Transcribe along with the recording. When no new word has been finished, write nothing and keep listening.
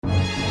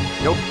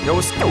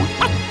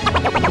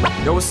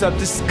what's up?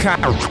 This is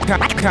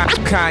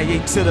Kanye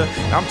to the.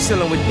 I'm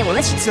chilling with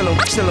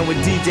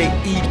DJ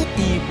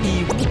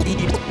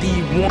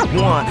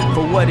E1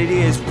 for what it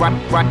is right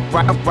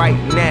now. Right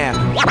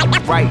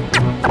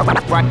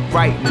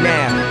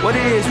now. What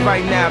it is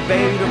right now,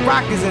 baby. The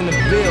Rock is in the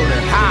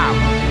building. How?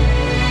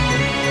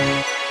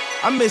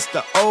 I miss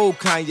the old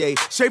Kanye,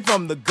 straight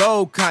from the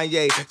gold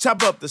Kanye.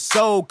 Chop up the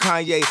soul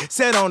Kanye,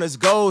 set on his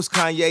goals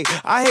Kanye.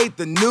 I hate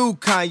the new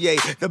Kanye,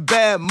 the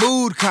bad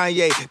mood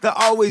Kanye, the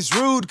always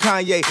rude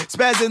Kanye,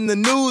 spaz in the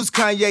news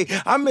Kanye.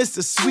 I miss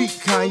the sweet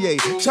Kanye,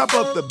 chop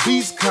up the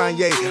beats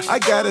Kanye. I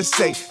gotta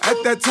say,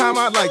 at that time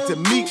I'd like to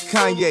meet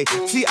Kanye.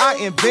 See, I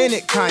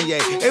invented Kanye,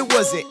 it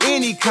wasn't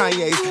any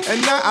Kanye's.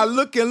 And now I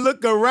look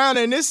around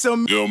and it's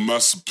some Yo,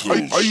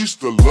 I used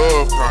to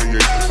love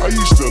Kanye,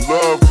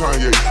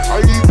 I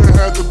even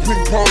had the pink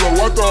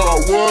polo, I thought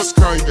I was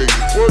Kanye.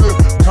 What if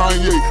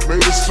Kanye made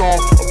a song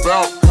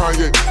about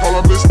Kanye? All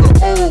I miss the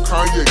old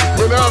Kanye.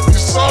 When after you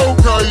saw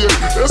Kanye,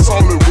 that's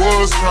all it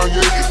was,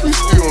 Kanye. We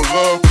still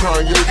love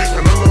Kanye,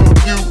 and I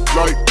love you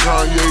like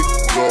Kanye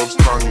loves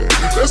Kanye.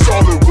 That's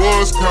all it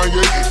was,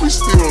 Kanye. We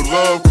still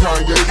love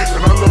Kanye,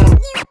 and I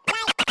love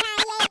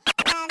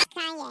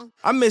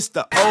I miss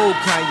the old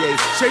Kanye,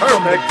 straight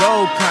from the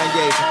gold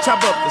Kanye.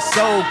 Chop up the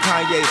soul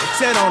Kanye,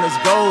 set on his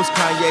goals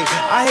Kanye.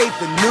 I hate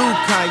the new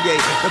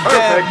Kanye, the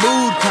bad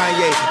mood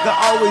Kanye, the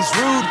always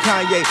rude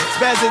Kanye,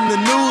 spaz in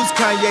the news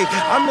Kanye.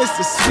 I miss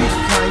the sweet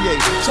Kanye,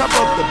 chop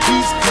up the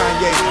beats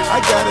Kanye. I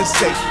gotta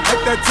say,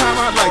 at that time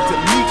I'd like to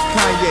meet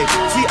Kanye.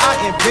 See,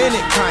 I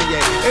invented Kanye,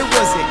 it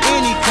wasn't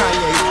any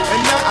Kanye.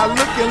 And now I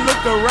look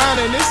around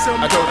and it's some.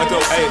 I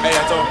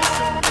told.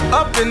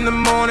 Up in the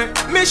morning,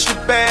 miss you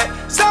bad.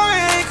 Sorry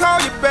I ain't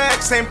call you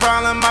back. Same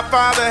problem my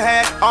father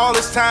had. All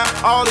his time,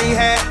 all he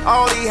had,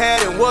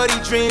 and what he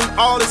dreamed.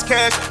 All his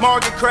cash,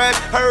 market crash,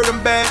 hurt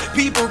him bad.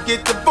 People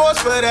get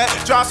divorced for that.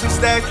 Drop some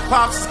stacks,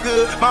 pops is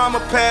good.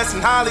 Mama passed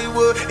in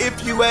Hollywood.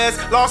 If you ask,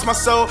 lost my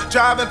soul,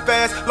 driving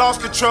fast,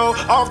 lost control,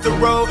 off the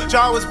road.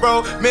 Jaw was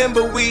broke.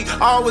 Remember we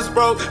always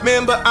broke.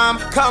 Remember I'm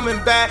coming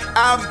back.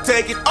 I'll be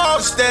taking all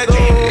the stacks.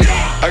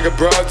 I got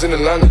broads in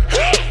Atlanta.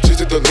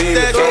 Just to lean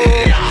the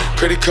family.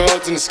 Credit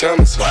cards in the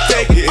scammers.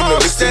 Hitting the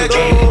list in the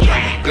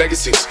drama.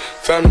 Legacies,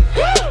 family.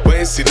 Wait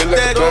and see, look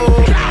like a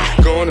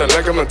planet. Going out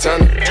like a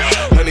Montana.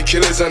 100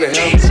 killers on the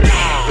helmets.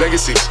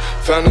 Legacies,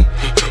 family.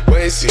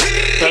 Wait and see,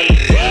 family.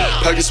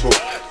 Pockets full,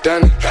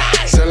 Danny.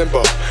 Selling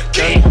ball,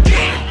 candy.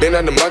 Been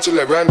on the macho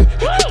like Randy.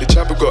 The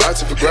chopper go out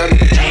to for granted.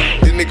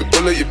 This nigga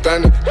bullet your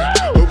bandit.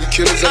 Hope the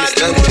killers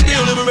understand it.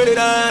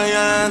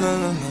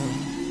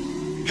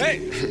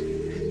 Hey!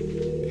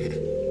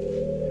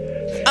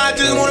 I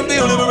just wanna be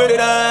liberated.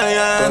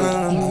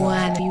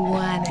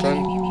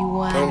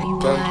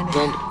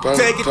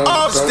 Take it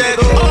off, step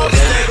off.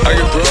 I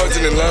got broads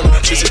in Atlanta,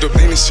 Trisha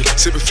Desiigner shit,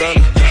 sippin'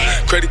 fountain.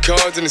 Credit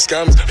cards in the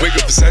scammers, wake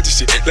up beside your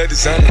shit, let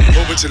designer,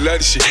 whole bunch of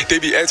ladder shit. They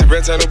be acting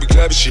rats, I don't be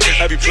clapping shit.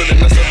 I be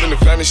pulling us up in the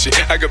finest shit.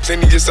 I got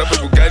plenty of stuff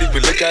with Bugatti,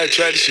 but look how I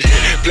tried this shit.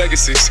 Black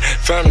is 6,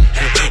 fountain.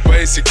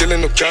 Why is he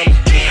killing no comma?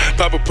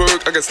 Pop a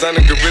perk, I got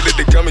stunning gorilla,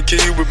 they come and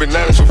kill you with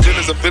bananas. For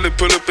feelings, I feel it,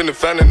 pull up in the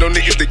fountain. No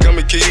niggas, they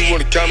come and kill you on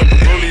the counter.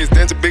 Broly is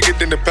dancing bigger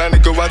than the pound.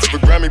 Go out to the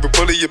Grammy, but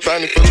pull it, your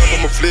pound, pull up,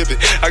 I'ma flip it.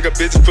 I got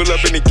bitches pull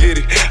up and they get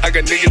it. I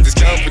got niggas that's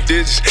counting for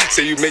digits.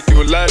 Say you make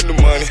you a lot of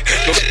money.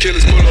 No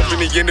killers pull off in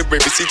the end of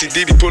baby.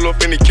 CTDD pull off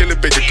in the killer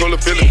baby. Cola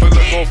fill it, pull up,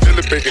 gon' fill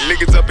it, baby.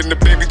 Niggas up in the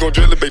baby, gon'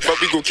 drill it, baby. Fuck,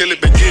 we gon' kill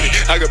it, baby. Get it.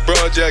 I got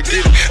broad, yeah, I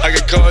get it. I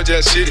got cards,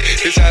 yeah, I shit it.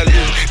 This how I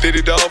live. Did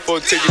it all for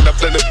a ticket. I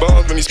play the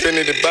bombs when he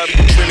spinning the Bobby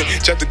gon' trend it.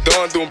 Chop the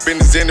dawn, doing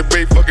business in the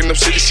break. Fucking up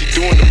shit, she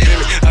doing the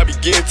minute. I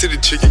begin to the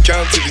chicken,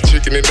 count to the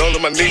chicken, and all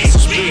of my niggas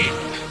are split.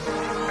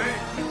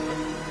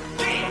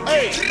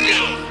 Hey!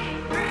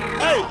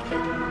 Hey!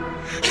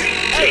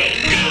 Hey!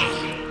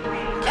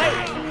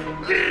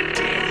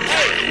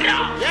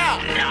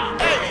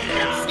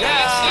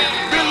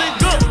 Feeling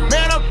good,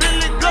 man, I'm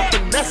feeling good,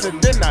 finessing,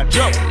 then I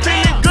jump.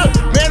 Feeling good,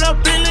 man,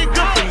 I'm feeling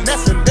good,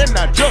 finessing, then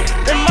I jump.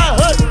 In my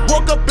hood,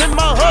 woke up in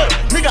my hood,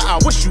 nigga, I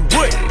wish you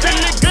would.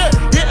 Feeling good,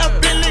 yeah, I'm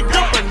feeling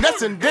good,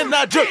 finessing, then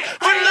I jump.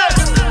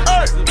 Finesse,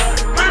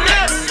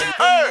 finesse,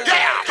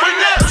 yeah,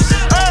 finesse,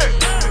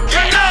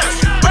 finesse,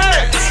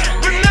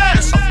 finesse,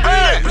 finesse,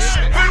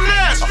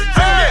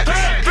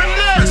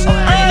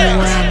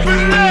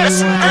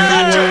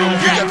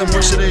 we got them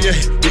works of the yeah.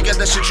 We got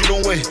that shit you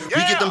don't wait.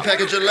 We get them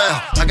package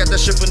loud. I got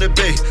that shit from the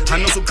Bay. I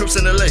know some Crips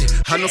in LA.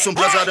 I know some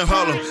Bloods out in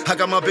Harlem. I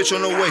got my bitch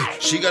on the way.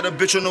 She got a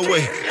bitch on the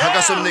way. I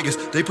got some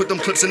niggas. They put them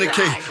clips in the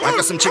K. I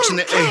got some chicks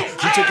in the A.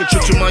 You take a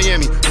trip to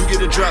Miami. You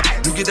get a drop.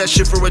 You get that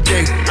shit for a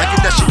day. I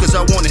get that shit cause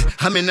I want it.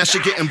 I'm in that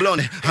shit getting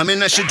blown it. I'm in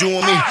that shit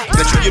doing me.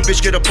 Bet you your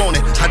bitch get up on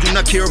it. I do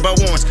not care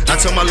about warrants. I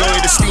tell my lawyer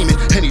to steam it.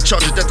 Any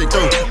charges that they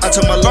throw, I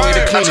tell my lawyer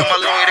to clean it.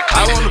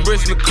 I want the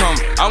bricks in the come.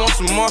 I want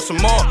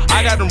some more.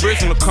 I got them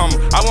bricks in the come.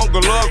 I want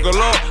galore.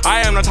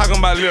 I am not talking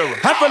about lira.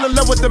 I fell in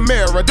love with the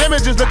mirror. Damn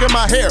it, just look at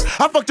my hair.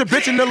 I fucked a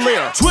bitch in the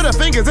lair. Twitter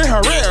fingers in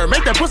her ear.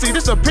 Make that pussy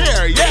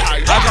disappear. Yeah.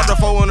 I dropped a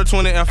 4 on the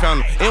 20 and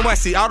found her.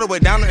 NYC all the way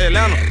down to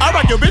Atlanta. I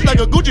rock your bitch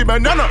like a Gucci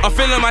bandana. I'm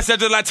feeling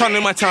myself just like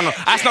Tony Montana.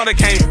 I snort the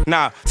cane,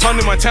 nah,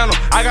 Tony Montana.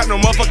 I got no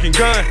motherfucking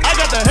gun. I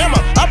got the hammer.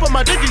 I put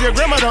my dick in your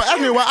grandma. Don't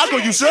ask me why I go,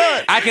 you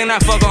should. I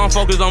cannot fuck her, I'm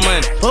focused on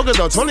money. Focus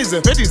on 20s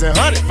and 50s and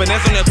 100s.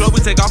 Finesse on the club, we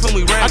take off and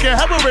we run. I can't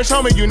help a rich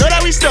homie, you know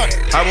that we stuck.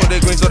 I want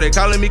that green, so they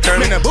calling me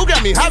Kermit. Man, that boo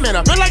got me hot, man,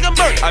 I feel like I'm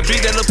burnt. I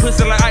beat that little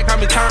pussy like I call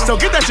me Turner. So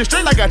get that shit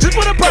straight like I just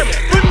put a permit.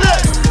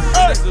 Finesse,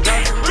 hey,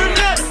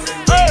 finesse,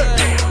 hey,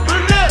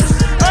 finesse,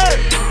 hey,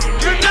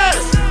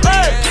 finesse,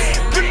 hey,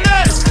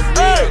 finesse,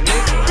 hey,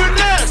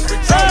 finesse,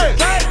 hey,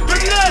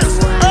 finesse,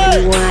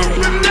 hey,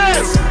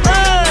 finesse,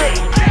 hey.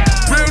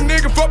 Real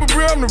nigga, fuck with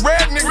real, I'm the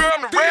rad nigga.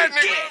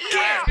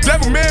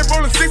 Devil man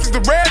rolling 6 is the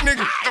rad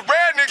nigga.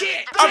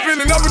 I'm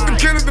feeling up with them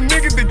killers, them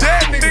niggas, they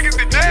dead niggas.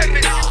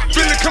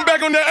 Feeling come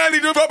back on that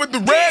alley, to fuck with the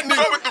rad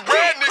nigga.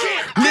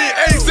 Me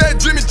and Ace at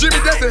Jimmy,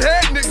 that's a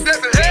head nigga.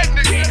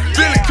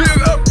 Feeling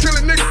killed up,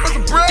 killing niggas for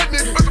some bread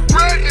nigga.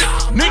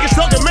 Niggas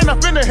talking, man, I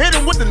finna hit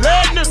him with the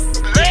lead nigga.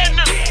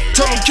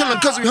 Told him kill him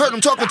cause we heard him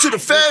talking to the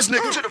fast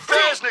nigga.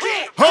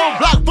 Whole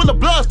block full of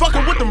bloods,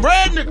 fucking with them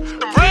red niggas.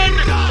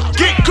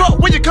 Get caught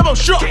when you come up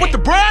short with the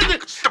brand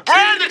niggas.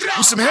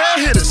 We some hair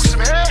hitters.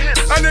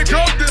 I done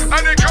called this.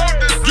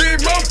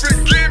 Get Murphy.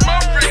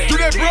 Do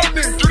that bro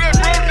nigga.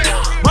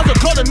 Might as well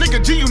call the nigga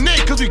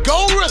G-Unit cause we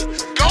go real.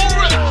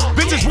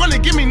 Bitches wanna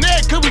give me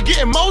neck cause we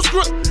getting most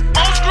grip.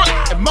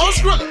 And most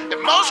skrilla.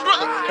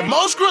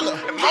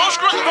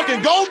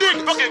 Fucking gold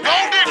digger.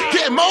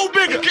 Getting more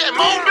bigger.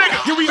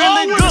 Yeah, we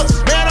feeling good.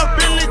 Man, I'm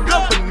feeling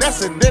good.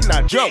 Finessing, then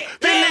I joke.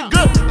 Feeling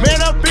good.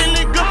 Man, I'm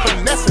feeling good.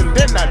 Finessing,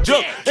 then I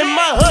joke. In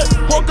my hood.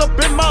 Woke up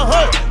in my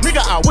hood.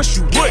 Nigga, I wish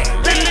you would.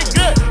 Feeling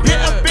good.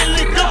 Yeah, I'm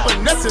feeling good.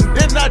 Finessing,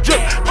 then I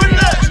joke.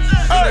 Finesse.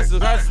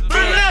 Finesse.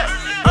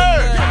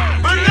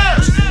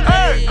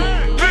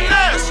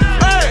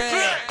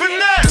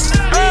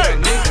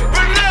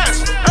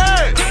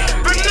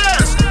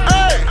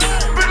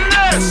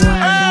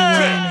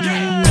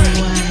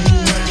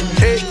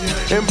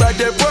 And back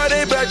that boy,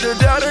 they back to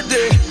down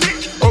today.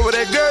 Over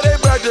that girl, they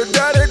back to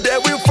down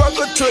today. We fuck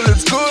her till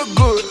it's good.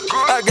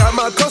 I got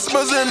my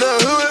customers in the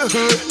hood.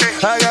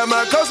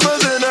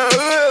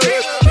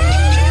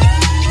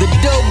 The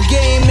dope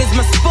game is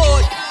my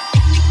sport.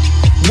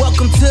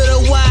 Welcome to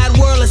the wide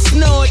world of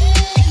snort.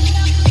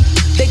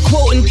 They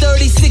quoting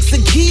 36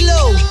 a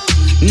kilo.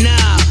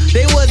 Nah,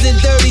 they wasn't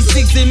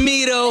 36 in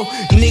me though.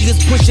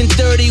 Niggas pushing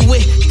 30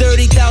 with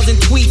 30,000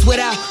 tweets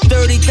without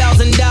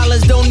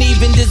 $30,000. Don't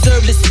even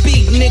deserve to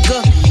speak,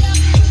 nigga.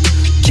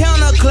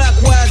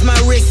 Counterclockwise, my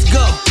wrist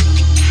go.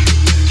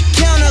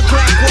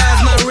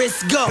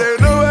 They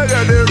know I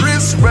got that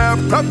wrist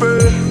wrapped proper.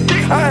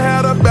 I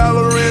had a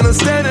ballerina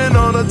standing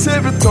on her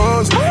tippy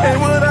toes.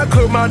 And when I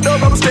cook my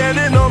dope, I'm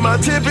standing on my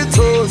tippy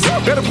toes.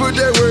 Better put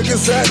that work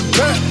inside the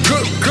pot.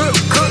 Cook.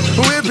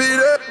 Whip it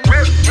up.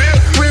 Whip it up.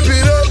 Whip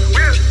it up.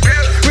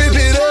 Whip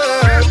it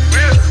up.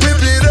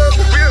 Whip it up.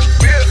 Whip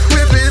it up.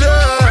 Whip it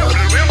up.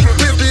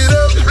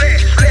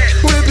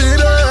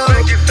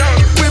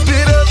 Whip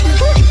it up.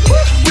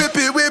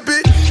 Whip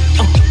it.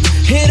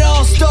 It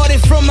all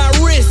started from my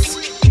wrist.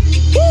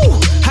 Woo!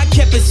 I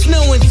kept it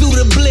snowing through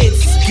the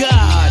blitz.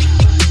 God,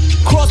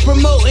 cross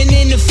promoting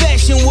in the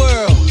fashion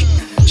world.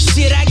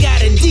 Shit, I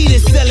got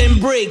Adidas selling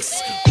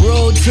bricks.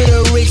 Road to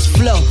the rich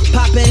flow,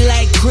 popping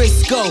like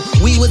Crisco.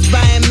 We was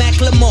buying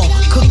Macklemore,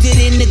 cooked it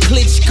in the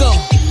Klitschko.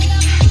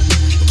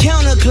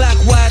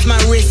 Counterclockwise,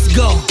 my wrist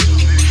go.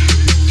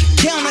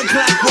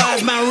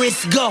 Counterclockwise, my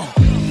wrist go.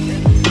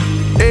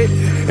 Hey,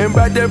 and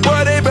back that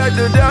boy, they back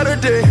to down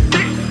today.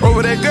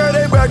 Over that girl,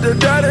 they back to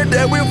down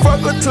today. We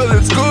fuck her till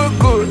it's good.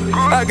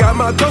 I got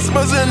my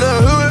customers in the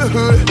hood. They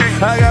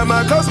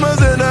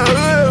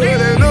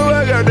know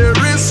I got that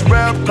wrist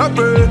wrapped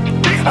proper.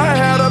 I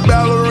had a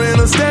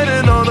ballerina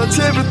standing on her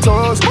tippy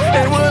toes.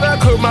 And when I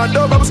cook my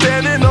dope, I'm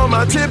standing on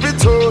my tippy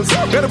toes.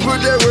 Gotta put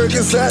that work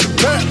inside the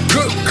pot.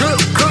 Cook.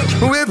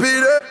 Whip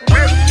it up.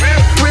 Whip it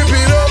up. Whip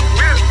it up.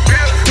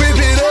 Whip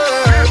it up.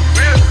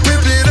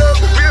 Whip it up.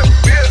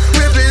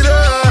 Whip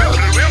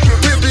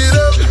it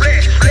up. Whip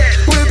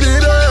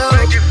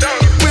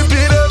it up. Whip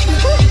it up.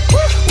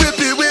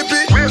 Whip it. Whip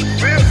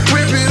it up.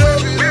 Whip it up.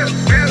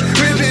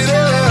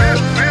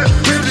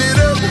 Whip it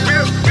up.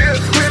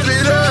 Whip it up. Whip it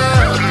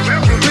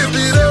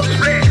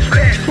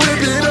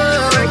up.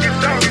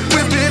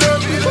 Whip it up. Whip it up.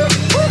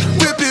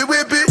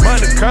 Whip it.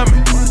 Money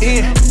coming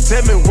in.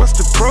 Tell me what's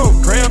the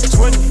program?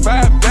 25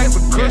 bags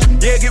of kush.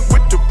 Yeah, get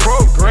with the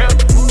program.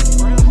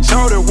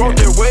 Shorty want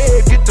that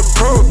wave, get the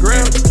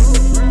program.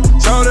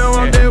 Shorty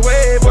want that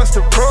wave, what's the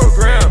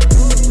program?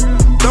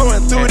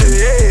 Throwing through the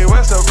air,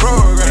 what's the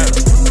program?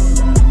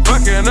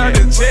 Fucking out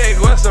the check,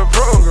 what's the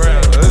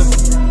program?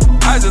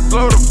 I just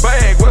blow the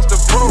bag, what's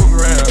the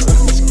program?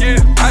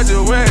 I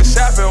just went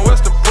shopping,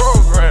 what's the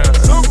program?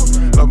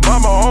 La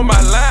mama on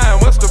my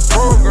line, what's the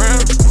program?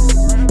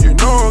 You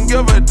know I don't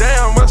give a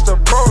damn, what's the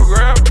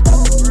program?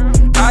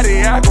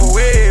 I go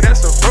away,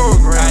 that's the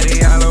program.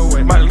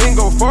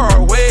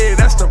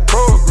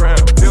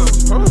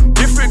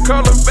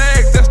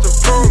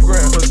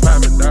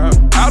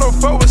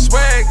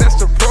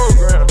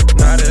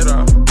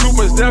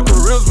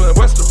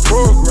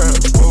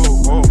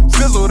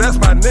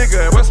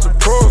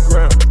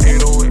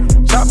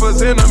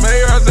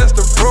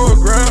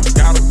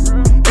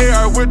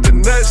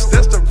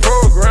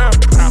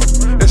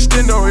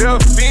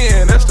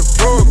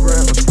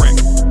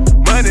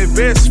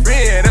 best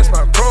friend, that's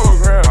my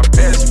program. My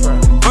best friend.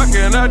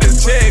 Fucking up the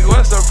check,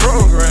 what's the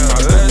program?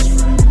 My best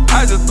friend.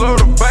 I just blow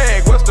the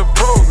bag, what's the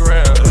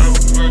program?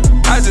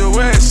 I just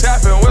went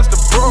shopping, what's the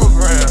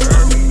program?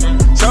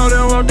 Show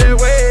them up that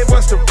wave,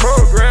 what's the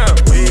program?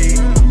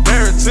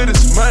 Married to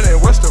this money,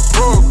 what's the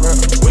program?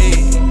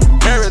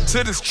 Married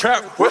to this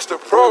trap, what's the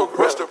program?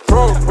 What's the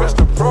program? What's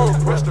the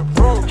program? What's the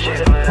program? She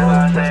do whatever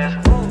I says.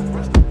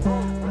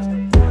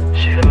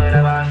 She do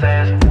whatever I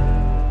says.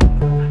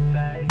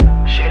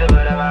 She do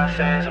whatever I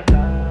says.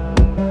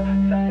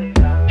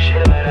 She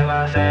do whatever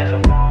I says.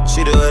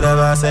 She do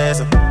whatever I says.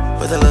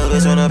 Put the little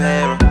bitch on the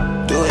payroll.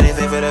 Do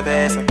anything for the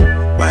peso.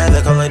 Why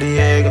the color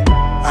Diego?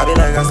 I be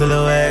like hasta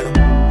luego.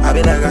 I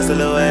be like hasta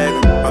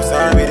luego. I'm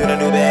sorry, we do the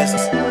new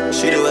bases.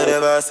 She do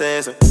whatever I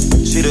says.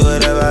 She do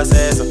whatever I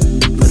says.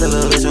 Put the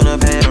little bitch on the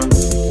payroll.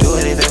 Do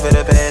anything for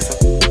the peso.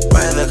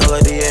 Why the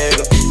color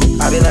Diego?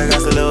 I be like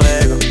hasta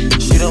luego.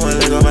 She don't wanna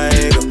look on my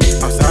ego.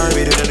 I'm sorry,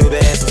 we do the new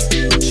bases.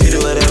 She do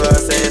whatever I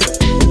says.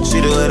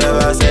 She do whatever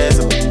I says.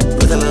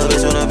 Put the little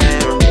bitch on the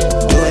payroll.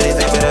 Do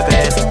anything for the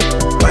peso.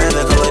 Why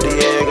the color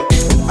Diego?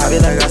 I be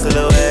like hasta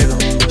luego.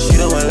 She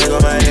don't wanna look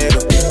on my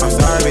ego. I'm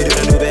sorry, we do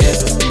the new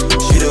bases.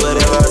 She do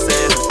whatever I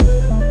says.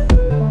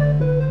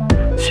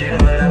 She do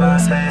whatever I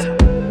says.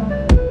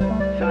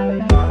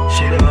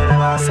 She do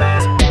whatever I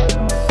says.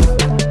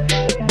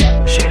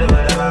 She do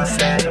whatever I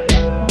says.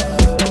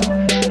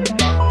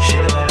 She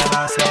do whatever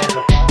I says.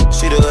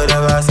 She do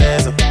whatever I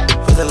says.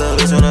 Put the little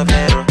bitch on the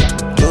payroll.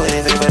 Do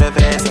anything for the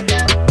peso.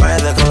 Why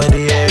the color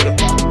Diego?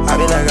 I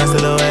be like hasta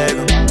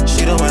luego.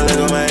 She don't wanna look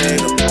on my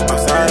ego. I'm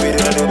sorry, we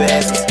do the new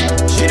bases.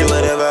 She do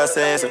whatever I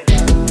says.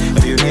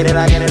 If you need it,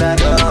 I get it, I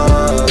go.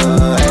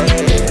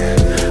 Hey.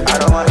 I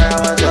don't want her, I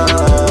want you.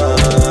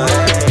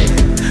 Hey.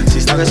 She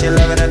stalking, she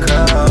loving the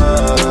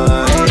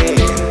code. Hey.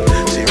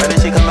 She running,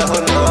 she coming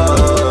for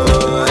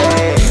more.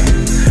 Hey.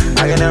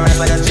 I get the rest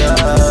like a joke.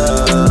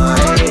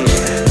 Hey.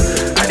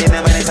 I need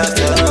that money times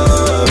two.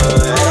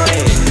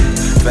 Hey.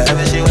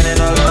 Forever she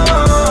winning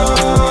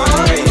alone.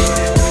 Hey.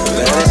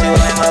 Forever she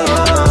winning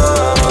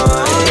alone.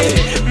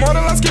 Hey. More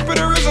than let's keep it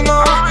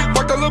original.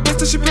 Fuck that little bitch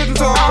till she pigeon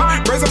toe.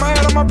 Raising my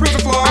head on my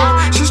prison floor.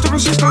 She stripping,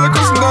 she still a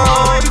Christian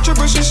dog. She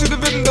tripping, she should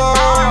have been dog.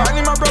 I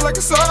need my bread like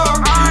a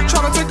song.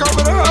 Tryna take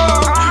over the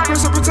hub.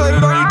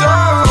 Precipitated on you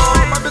dog.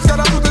 My bitch got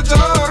out with the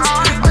jugs.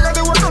 I got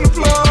to work on the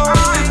floor.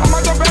 I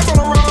might jump back on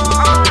the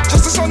road.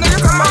 Just to show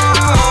niggas I'm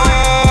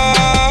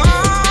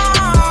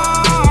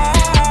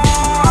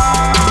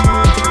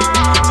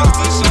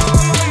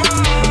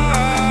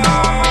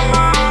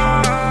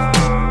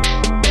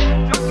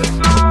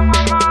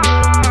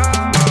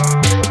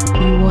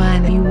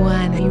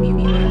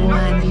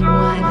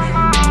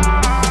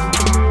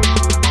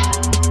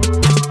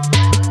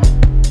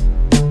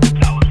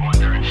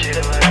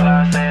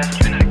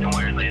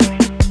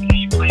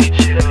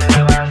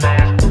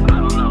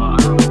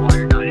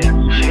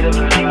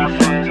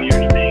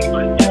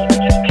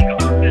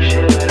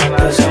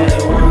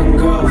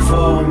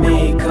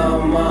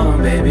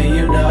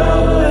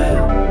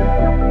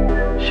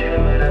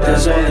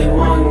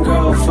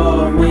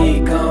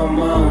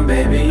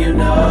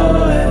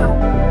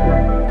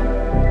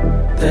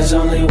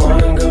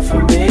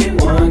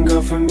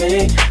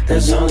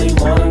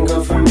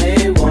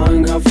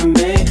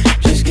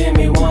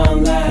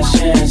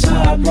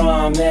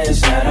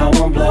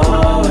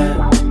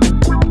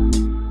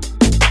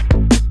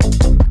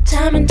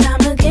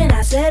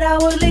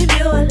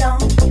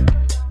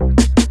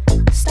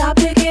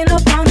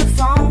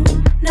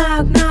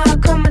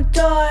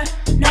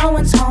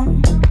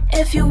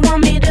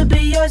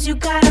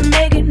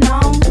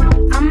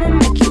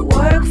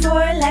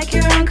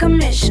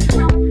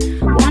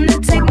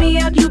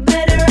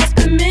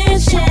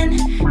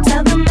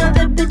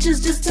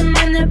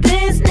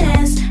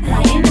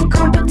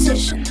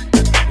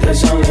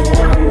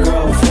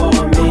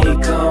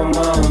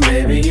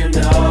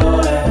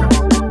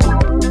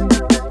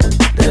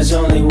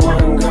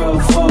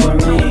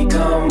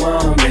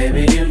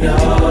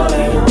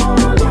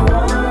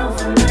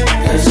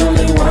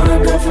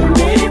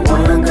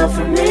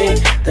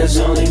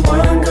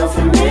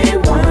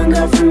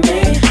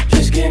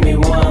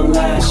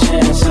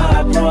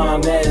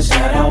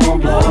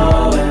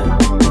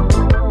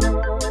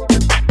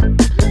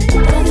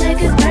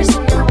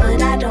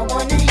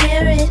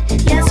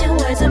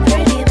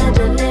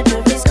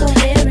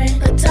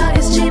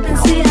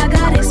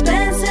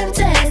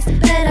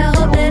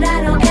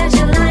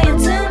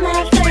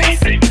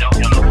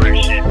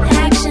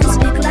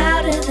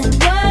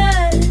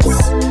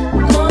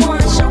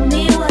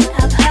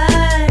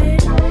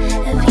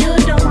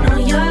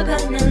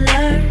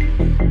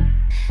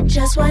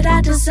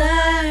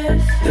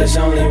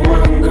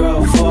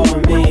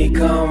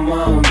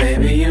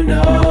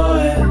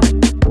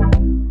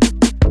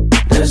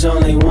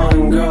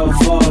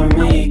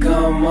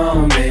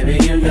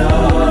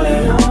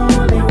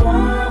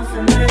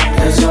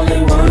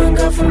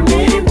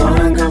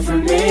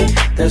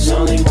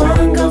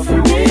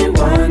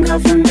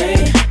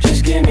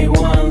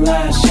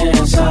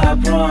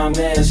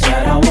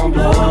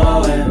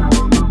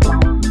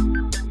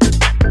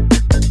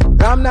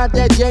I'm not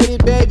that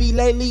jaded, baby.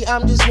 Lately,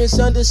 I'm just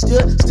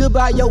misunderstood. Stood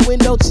by your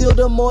window till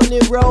the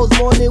morning rose.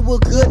 Morning was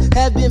good,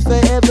 have been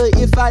forever.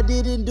 If I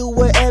didn't do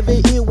whatever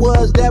it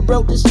was that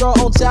broke the straw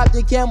on top,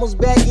 the camel's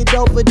back, it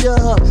over the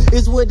hump.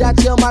 Is what I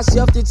tell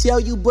myself to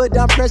tell you, but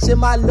I'm pressing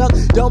my luck.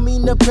 Don't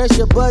mean to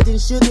pressure button,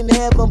 shouldn't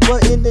have them,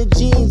 but in the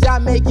jeans, I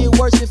make it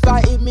worse if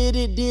I admit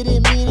it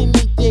didn't mean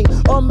anything.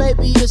 Or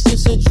maybe it's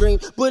just a dream,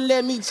 but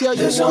let me tell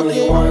you there's one only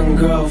thing. one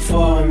girl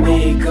for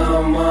me,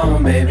 come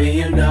on, baby,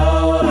 you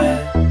know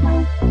it.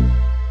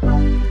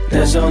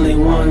 There's only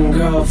one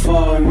girl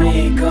for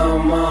me,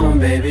 come on,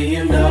 baby,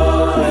 you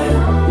know it.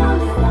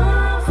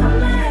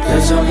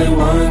 There's only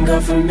one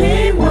girl for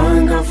me,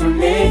 one girl for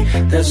me.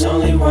 There's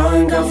only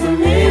one girl for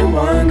me,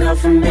 one girl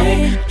for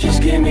me.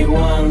 Just give me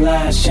one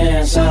last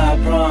chance, I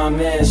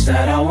promise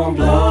that I won't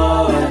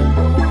blow it.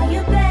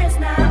 You best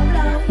not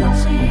blow your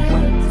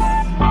chance.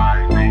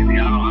 Alright, baby,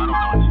 I don't know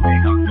what you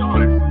think I'm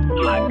doing.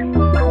 Like,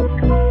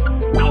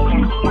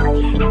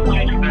 don't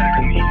take it back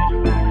to me.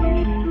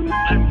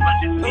 Let's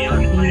just be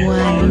honest. You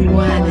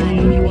want.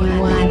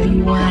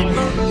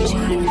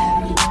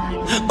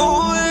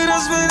 Oh, it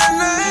has been a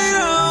night,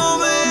 oh,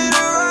 made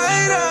it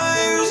right,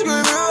 I'm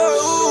screaming,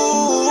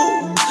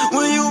 oh.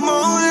 When you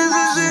moan, it's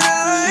the shit I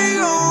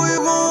like, oh, you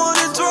gon' want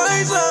it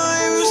twice,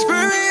 I'm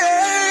screaming,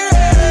 yeah.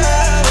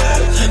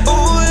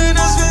 Oh, it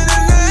has been a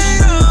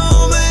night,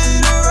 oh,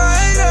 made it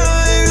right,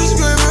 I'm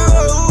screaming,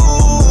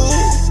 oh.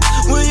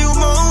 When you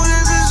moan,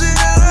 it's the shit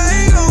I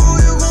like, oh,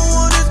 you gon'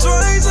 want it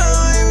twice,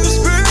 I'm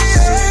screaming,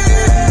 yeah.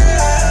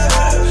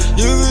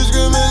 You be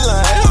screaming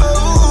like,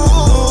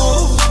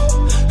 oh.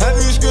 Have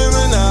you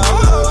screaming now?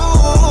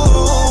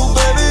 Oh,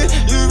 baby,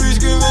 you be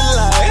screaming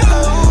like,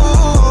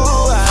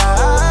 oh,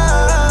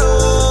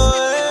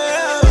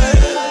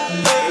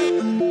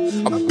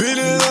 I beat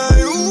it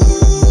like, ooh,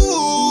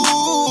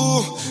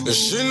 and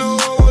she know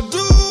what I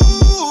do.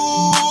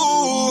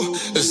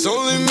 It's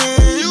only me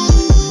and you.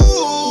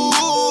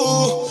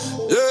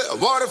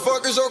 Yeah, why the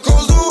fuck is your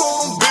clothes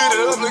on? Beat it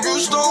up like you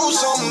stole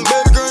something,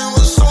 baby girl, you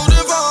was so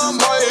divine.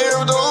 My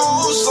hair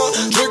don't son,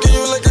 drinking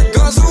you like a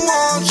glass of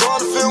wine, trying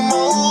to feel my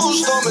own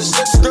stomach.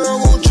 Sexy girl,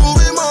 won't you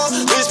be mine?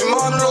 Leave me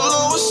mine on the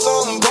low or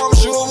something.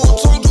 Promise you I won't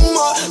talk too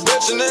much.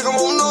 Bet your nigga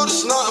won't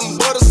notice nothing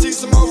but a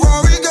seat in my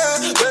Rari,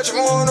 girl. Bet you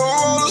wanna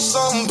roll or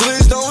something.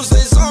 Please don't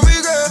say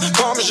sorry, girl.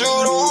 Promise you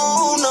don't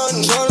owe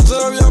nothing. Tryna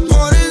turn up your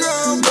party,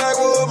 girl.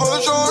 Backwood, but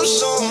you or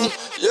something.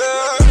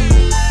 Yeah.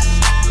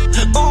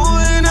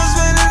 Oh, and it's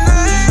been a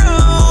night,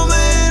 oh,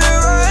 made it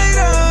right,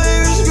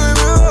 I'm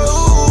screaming,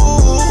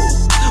 oh.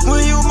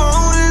 When you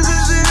moan, it's the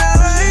shit I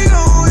like,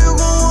 oh, you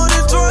gon' want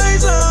it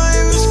twice,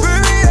 I'm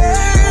screaming,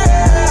 yeah.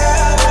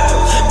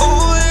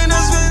 Oh, and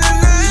it's been a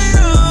night,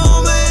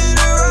 oh, made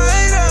it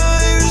right,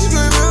 I'm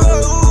screaming,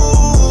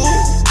 oh.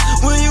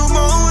 When you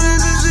moan,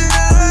 it's the shit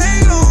I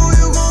like, oh,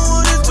 you gon'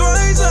 want it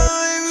twice,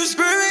 I'm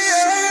screaming,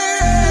 yeah.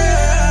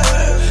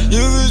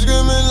 You be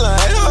screaming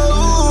like, oh.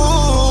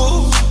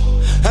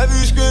 Have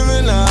you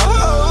screaming now?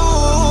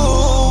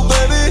 Oh,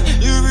 baby,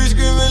 you be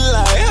screaming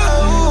like,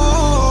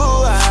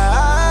 oh,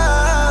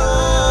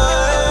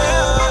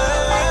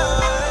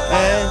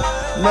 Ain't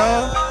no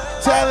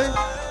telling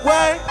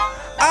what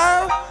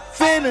I'm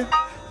finna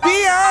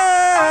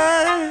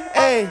beyond.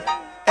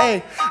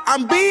 Hey,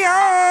 I'm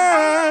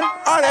beyond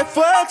all that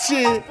fuck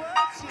shit.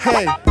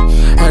 Hey.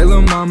 Hey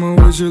lil' mama,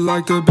 would you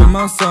like to be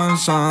my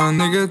sunshine?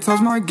 Nigga, touch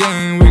my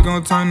game, we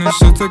gon' turn this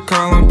shit to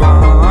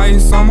Columbine.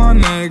 Ice on my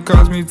neck,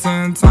 cost me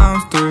 10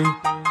 times 3.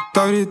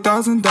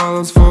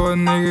 $30,000 for a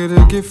nigga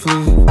to get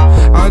free.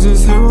 I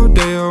just hit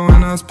Rodeo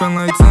and I spent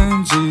like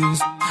 10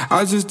 G's.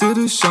 I just did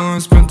a show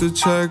and spent the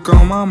check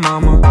on my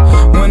mama.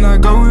 When I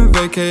go and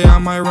vacay, I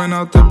might run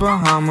out the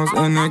Bahamas.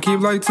 And then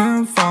keep like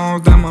 10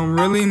 phones, damn, I'm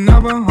really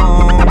never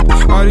home.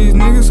 All these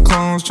niggas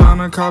clones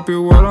tryna copy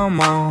what I'm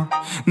on.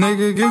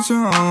 Nigga, get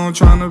your own,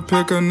 tryna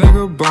pick a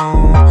nigga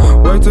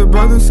bone. Wait till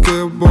brother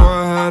Skip, boy,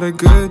 I had a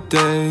good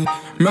day.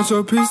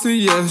 Metro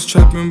PCS,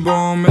 trapping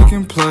ball,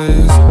 making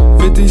plays.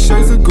 50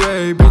 shades of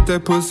grey, beat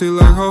that pussy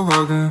like Ho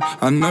Hogan.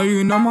 I know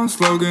you know my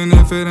slogan,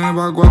 if it ain't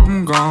about guap,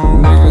 I'm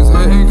gone. Niggas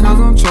hating cause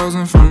I'm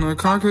chosen, from the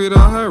concrete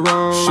I had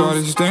rolled.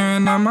 Shorty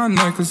staring at my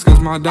necklace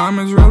cause my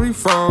diamonds really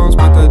froze.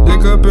 Put that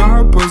dick up in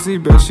her pussy,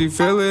 bet she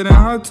feel it in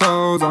her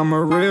toes. I'm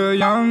a real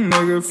young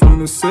nigga from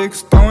the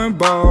 6 throwing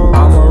balls.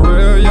 I'm a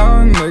real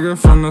young nigga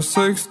from the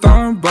 6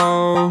 throwing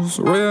balls.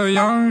 Real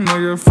young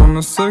nigga from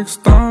the 6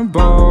 throwing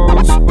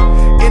balls.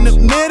 In the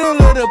middle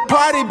of the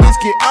party, bitch,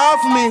 get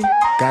off me.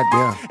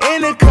 Goddamn.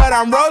 In the cut,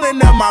 I'm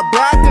rolling up my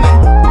broccoli.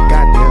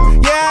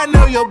 Goddamn. Yeah, I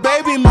know your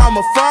baby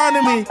mama fond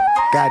of me.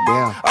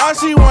 Goddamn. All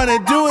she wanna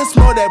do is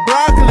smoke that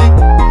broccoli.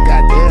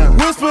 Goddamn.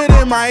 Whispered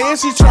in my ear,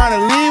 she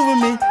tryna leave with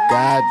me.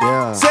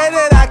 Goddamn. Say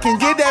that I can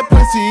get that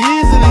pussy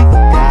easily.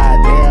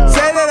 Goddamn.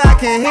 Say that I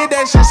can hit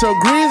that shit so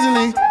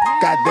greasily.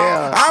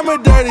 Goddamn. I'm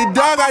a dirty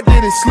dog, I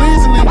did it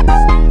sleazily.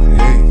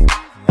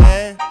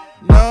 Ain't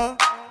no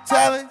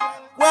telling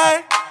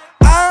what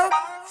I'm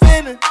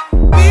finna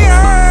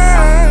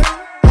beyond.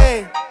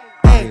 Hey,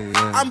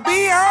 I'm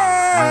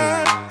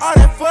beyond all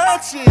that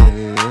fuck shit.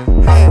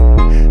 Hey,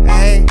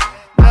 ain't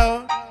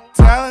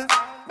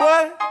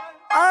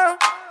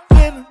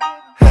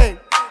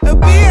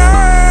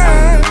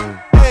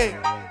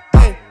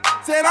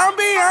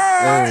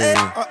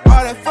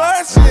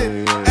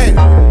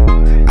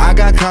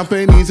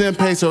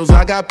pesos.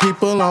 I got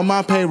people on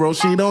my payroll.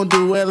 She don't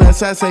do it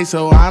unless I say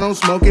so. I don't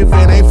smoke if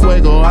it ain't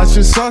fuego. I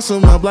just sauce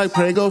them up like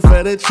Prego,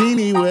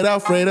 fettuccine with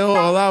Alfredo.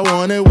 All I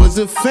wanted was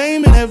the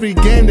fame in every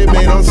game they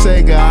made on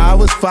Sega. I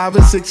was 5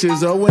 or 6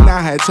 years old when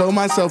I had told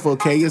myself,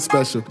 okay, you're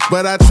special,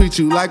 but I treat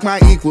you like my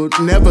equal,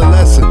 never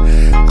lesser.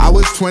 I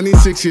was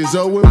 26 years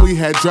old when we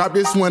had dropped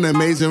this one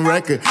amazing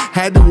record.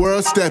 Had the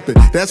world stepping,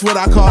 that's what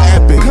I call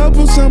epic.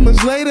 Couple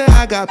summers later,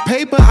 I got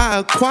paper. I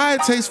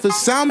acquired taste for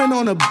salmon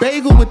on a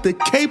bagel with the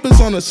capers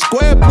on a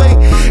square plate.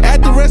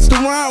 At the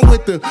restaurant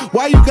with the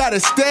why you gotta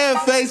stare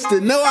face to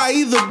know I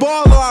either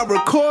ball or I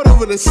record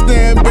over the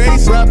stand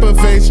bass. Rapper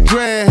face,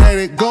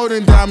 dread-headed,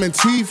 golden diamond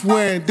teeth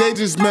wearing. They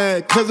just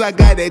mad cause I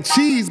got that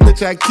cheese,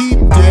 bitch, I keep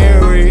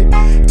dairy.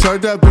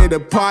 Turned up at the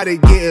party,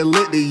 getting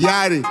lit the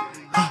yachty.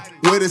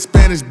 With a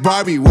Spanish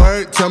Barbie,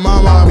 word to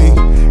my mommy.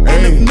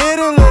 In the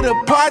middle of the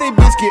party,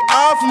 bitch, get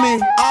off me,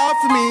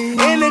 off me.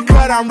 In the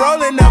cut, I'm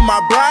rolling up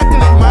my broccoli,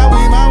 my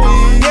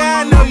weed.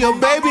 Yeah, I know your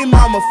baby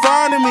mama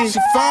fond of me,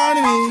 she fond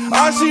of me.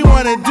 All she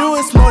wanna do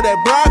is smoke that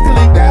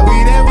broccoli, that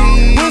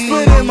weed.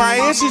 Whispered in my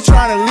ear, she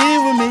tryna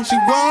leave with me, she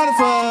wanna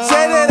fuck.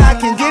 Say that I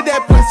can get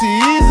that pussy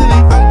easily,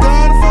 I'm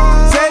gonna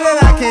fuck. Say that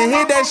I can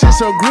hit that shit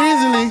so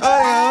greasily, oh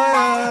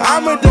yeah.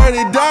 I'm a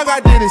dirty dog, I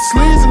did it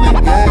sleazily,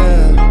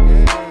 yeah.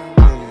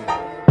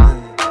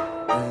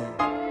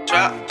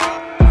 Drop. You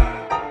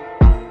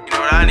know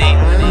what I need?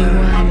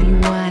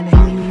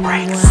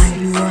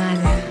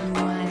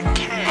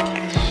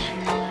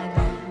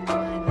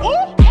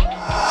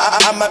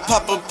 I might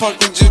pop a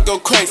punk and just go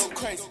crazy.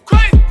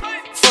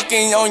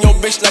 Fucking on your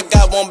bitch like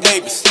I want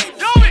babies.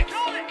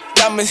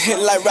 Diamonds hit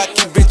like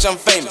Rocky, bitch, I'm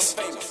famous.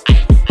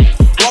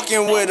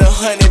 Walking with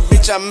 100,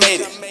 bitch, I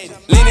made it.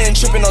 Leaning and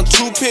tripping on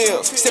 2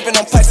 pills. Sipping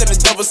on pipes at the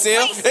double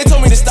seal. They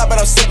told me to stop, but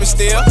I'm sipping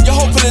still. Your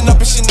hoe pulling up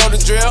and she know the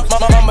drill.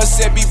 My mama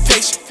said be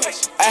patient.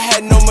 I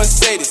had no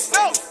Mercedes.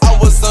 I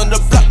was on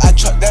the block, I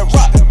trucked that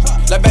rock.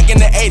 Like back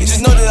in the 80s.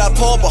 Just know that I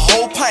pull up a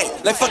whole pint.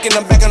 Like fucking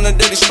I'm back on the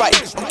dirty Sprite.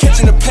 I'm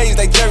catching the plays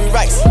like Jerry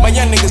Rice. My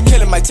young niggas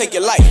killing might take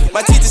your life.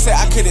 My teacher said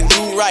I couldn't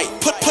do right.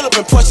 Pull up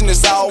and portion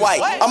is all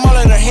white. I'm all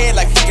in her head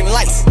like fucking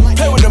lights.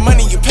 Play with the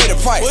money, you pay the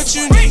price. What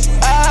you need?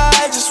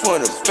 I just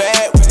want a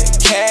bag with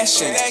that cash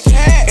in it.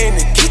 In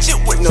the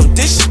kitchen with no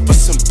dishes, but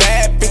some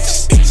bad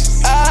bitches.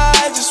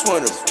 I just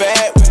want a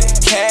bag with that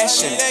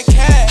cash in it.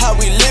 How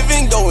we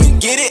living, go and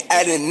get it,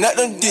 adding up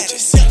them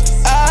digits.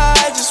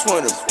 I just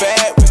want a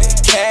bag with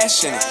that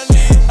cash in it.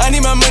 I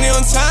need my money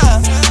on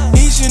time,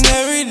 each and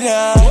every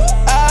dime.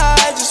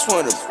 I just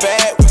want a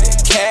bag with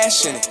that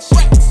cash in it.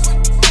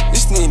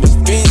 Just need a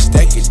bitch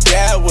that can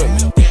die with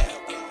me.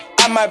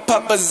 I might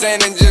pop a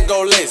Zan and just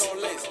go lazy.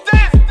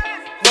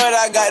 But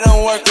I got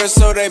them workers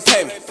so they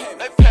pay me.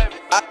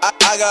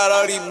 I got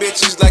all these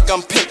bitches like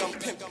I'm pimpin'.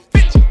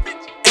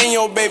 And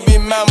your baby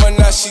mama,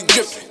 now she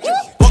drippin'.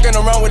 Walking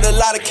around with a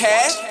lot of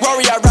cash.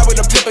 Rory, I ride with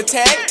a pipper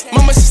tag.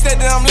 Mama, she said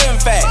that I'm living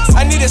fast.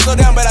 I need to slow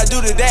down, but I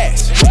do the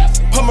dash.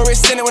 Put my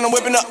wrist in it when I'm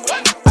whipping up.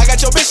 I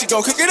got your bitch, she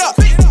gon' cook it up.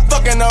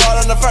 Fucking her all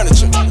on the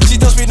furniture. She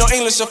don't speak no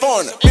English or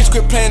foreigner. Bitch,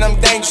 quit playing, I'm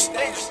dangerous.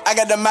 I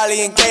got the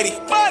Molly and Katie.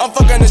 I'm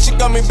fucking her, she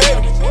call me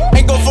baby.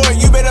 Ain't go for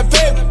it, you better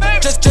pay me.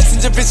 Just in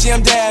the bitchy,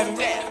 I'm dabbing.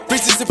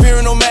 Bitch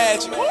disappearing, no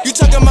magic. You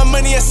talking my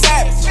money, a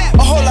savage.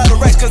 A whole lot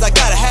of racks, cause I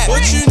gotta have it.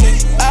 What you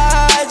need?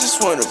 I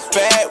just want a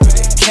bag with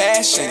that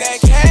cash in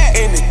it.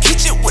 In the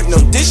kitchen with no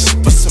dishes,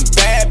 but some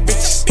bad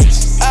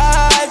bitches.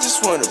 I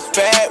just want a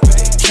bag with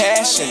that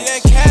cash in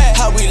it.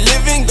 How we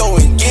living, go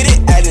and get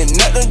it, adding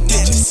up them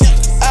digits.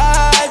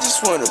 I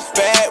just want a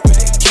bag with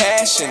that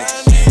cash in it.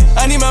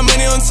 I need my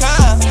money on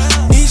time,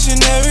 each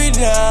and every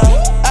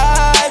dime.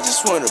 I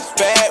just want a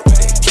bag with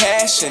that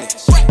cash in it.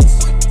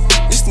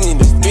 Just need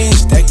a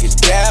bitch that can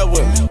die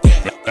with me.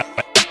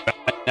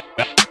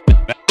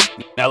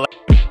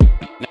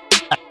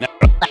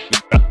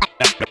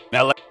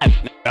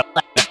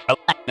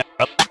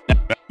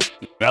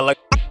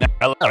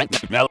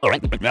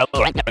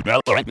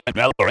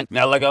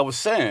 Now, like I was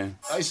saying,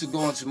 I used to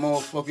go into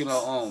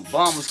motherfucking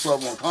Bombers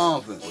Club on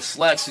Convent with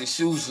slacks and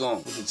shoes on,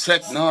 with the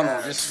tech none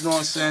on, just, you know what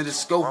I'm saying,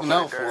 just scoping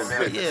out for a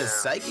bit. Yeah,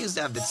 Psych used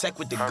to have the tech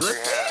with the good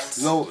things.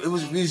 You know,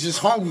 we was just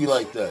hungry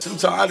like that.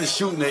 Sometimes I just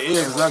shoot in the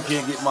air because I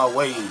can't get my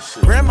way and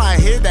shit. Grandma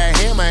hid that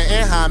hammer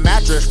in her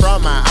mattress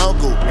from my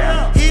uncle.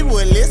 He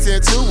would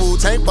listen to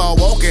Wu-Tang while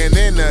walking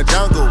in the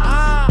jungle.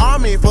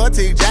 Army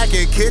fatigue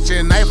jacket,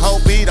 kitchen knife,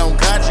 hope he don't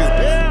cut you.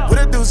 With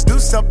a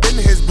deuce up in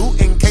his boot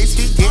in case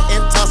he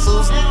getting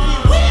tussles.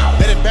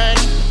 Let it bang,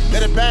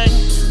 let it bang,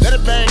 let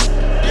it bang.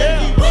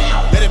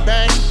 Let it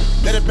bang,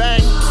 let it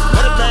bang,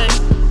 let it bang.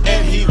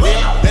 And he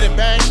will. Let it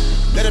bang,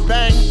 let it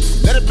bang,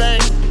 let it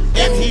bang.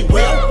 And he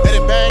will. Let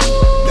it bang,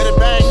 let it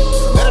bang,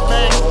 let it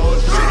bang.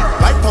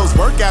 Life post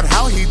workout,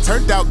 how he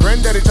turned out.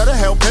 Granddaddy tried to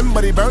help him,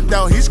 but he burnt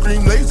out. He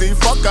screamed lazy,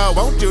 fucker,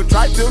 won't you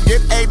try to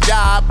get a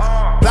job?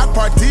 Block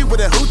party with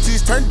the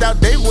Uchis, turned out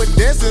they would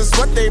dance and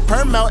sweat they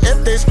perm out.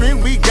 If they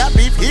scream we got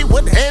beef, he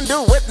would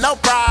handle with no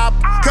prob.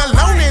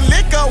 Cologne and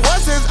liquor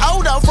was his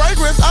odor,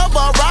 fragrance of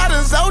a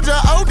riding soldier.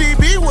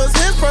 ODB was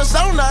his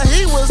persona,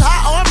 he was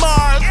hot on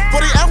Mars.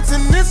 40 ounce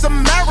Dancing in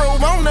some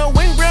marijuana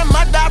when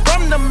grandma died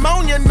from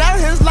pneumonia. Now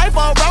his life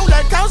a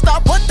roller coaster.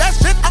 Put that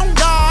shit on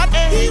God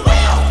and he will.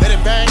 Let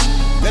it bang,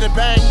 let it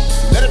bang,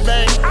 let it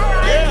bang.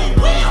 Yeah, he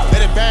will.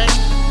 Let it bang,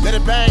 let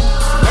it bang,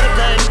 let it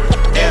bang.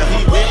 Yeah,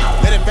 he will.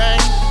 Let it bang,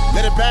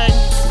 let it bang,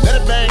 let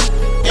it bang.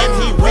 And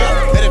he will.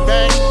 Let it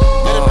bang,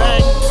 let it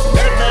bang,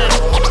 let it bang.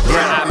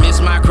 Yeah, I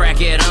miss my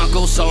crackhead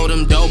uncle, sold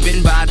him dope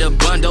and buy the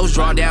bundles.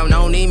 Draw down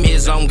on him,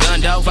 his own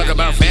gundo. Fuck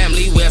about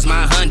family, where's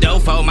my hundo?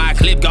 For my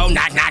clip go,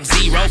 knock, knock,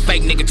 zero.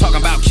 Fake nigga talking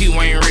about Q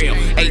ain't real.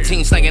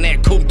 18 slinging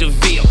that coupe de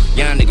ville.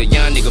 Young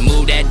nigga,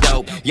 move that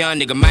dope. Young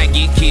nigga might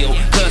get killed,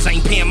 cause I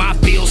ain't paying my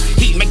bills.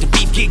 He make the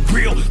beef get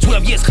grilled.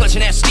 12 years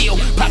clutching that steel.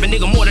 Pop a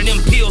nigga more than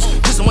them pills.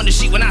 Listen when the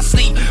sheet when I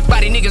sleep.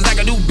 Body niggas like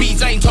I do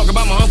beats. I ain't talking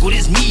about my uncle,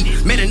 this me.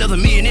 Made another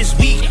million this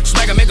week.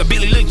 Swagger make a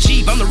Billy look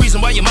cheap. I'm the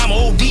reason why your mama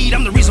OD'd.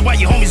 I'm the reason why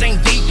your homies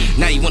ain't deep.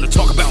 Now you wanna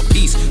talk about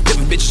peace.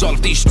 Living bitches all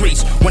of these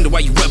streets. Wonder why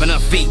you rubbing her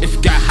feet. If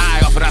you got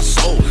high off of that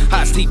soul.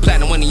 High steep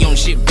platinum when the on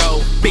shit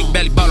go. Big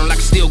belly bottom like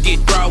I still get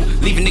throw.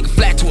 Leave a nigga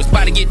flat to his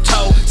body get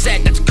towed.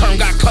 Sad that the current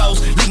got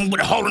closed. Leave him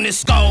with a hole in his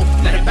skull.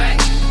 Let it bang,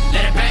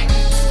 let it bang,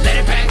 let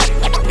it bang.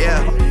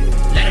 Yeah.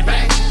 Let it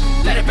bang,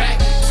 let it bang,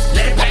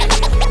 let it bang.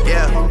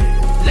 Yeah.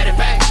 Let it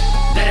bang,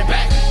 let it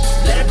bang,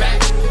 let it bang.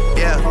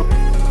 Yeah.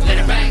 Let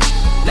it bang,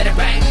 let it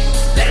bang,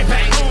 let it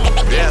bang.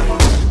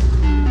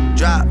 Yeah.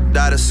 Dropped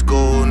out of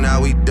school,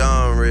 now we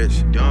done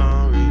rich.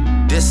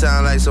 This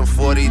sound like some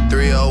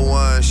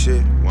 4301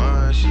 shit.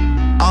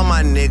 All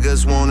my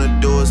niggas wanna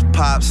do is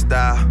pop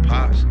style.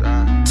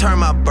 Turn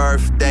my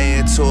birthday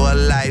into a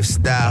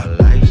lifestyle.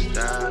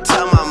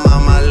 Tell my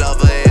mama I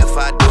love her if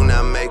I do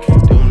not make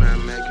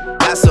it.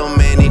 Got so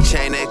many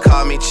chain, they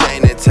call me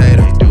chain and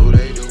tater.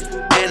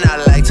 And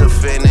I like to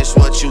finish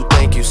what you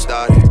think you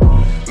started.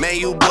 Man,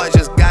 you boy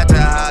just got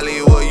to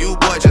Hollywood, you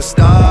boy just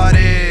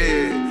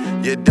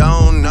started. You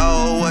don't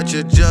know what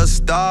you just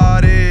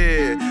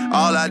started.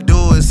 All I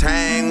do is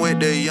hang with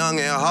the young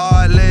and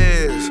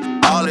heartless.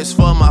 All this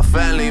for my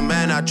family,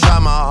 man, I try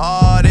my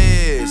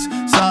hardest.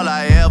 It's all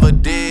I ever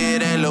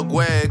did, and look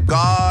where it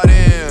got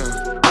him.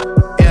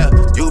 Yeah,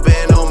 you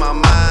been on my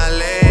mind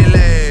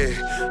lately.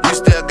 You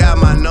still got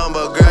my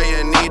number, girl,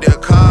 you need to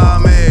call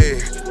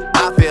me.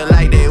 I feel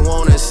like they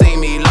wanna see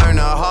me learn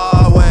the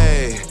hard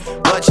way.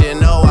 But you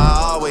know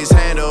I always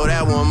handle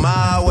that one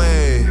my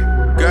way.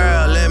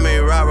 Girl, let me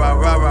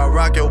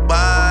rock your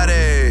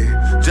body.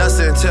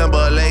 Justin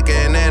Timberlake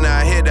and then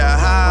I hit the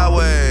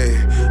highway.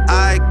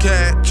 I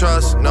can't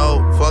trust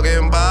no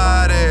fucking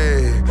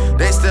body.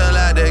 They still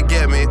out to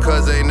get me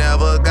cause they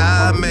never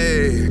got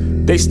me.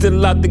 They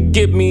still out to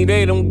get me,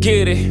 they don't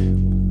get it.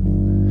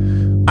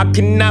 I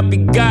cannot be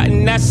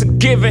gotten, that's a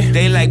given.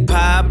 They like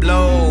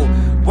Pablo.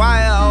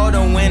 Why are all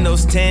the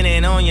windows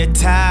tinted on your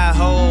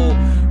Tahoe?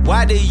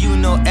 Why do you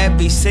know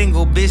every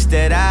single bitch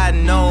that I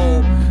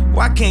know?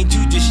 Why can't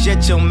you just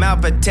shut your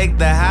mouth and take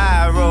the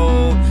high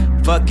road?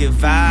 Fuck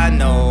if I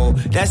know,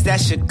 that's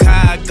that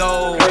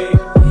Chicago.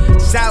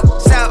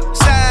 South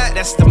side,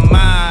 that's the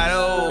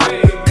motto.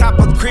 Cop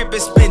a crib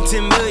and spend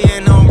 10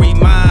 million on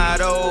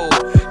remodel.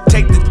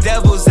 Take the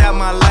devils out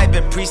my life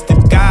and preach the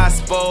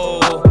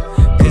gospel.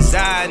 Cause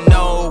I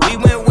know we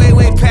went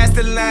way past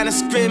the line of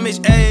scrimmage,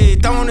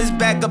 ayy. Throwing us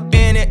back up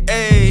in it,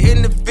 ayy.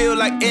 In the field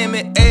like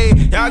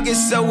MMA. Y'all get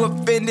so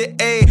offended,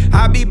 ayy.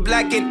 I be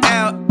blacking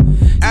out,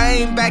 I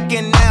ain't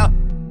backing out.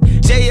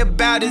 Jay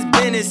about his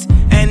business,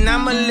 and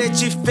I'ma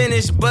let you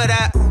finish. But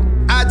I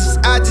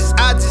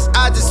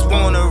just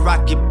wanna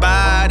rock your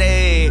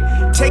body.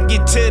 Take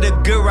it to the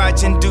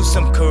garage and do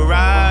some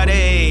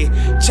karate.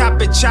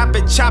 Chop it,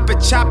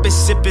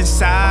 sippin'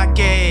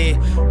 sake.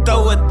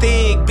 Throw a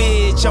thick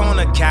bitch on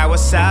a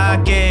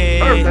Kawasaki.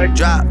 Perfect.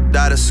 Dropped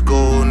out of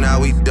school, now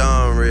we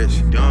done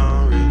rich.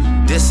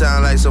 This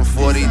sound like some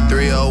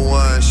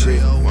 4301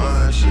 shit.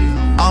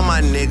 All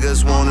my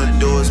niggas wanna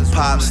do is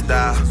pop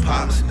style.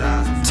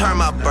 Turn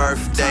my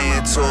birthday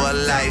into a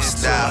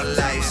lifestyle.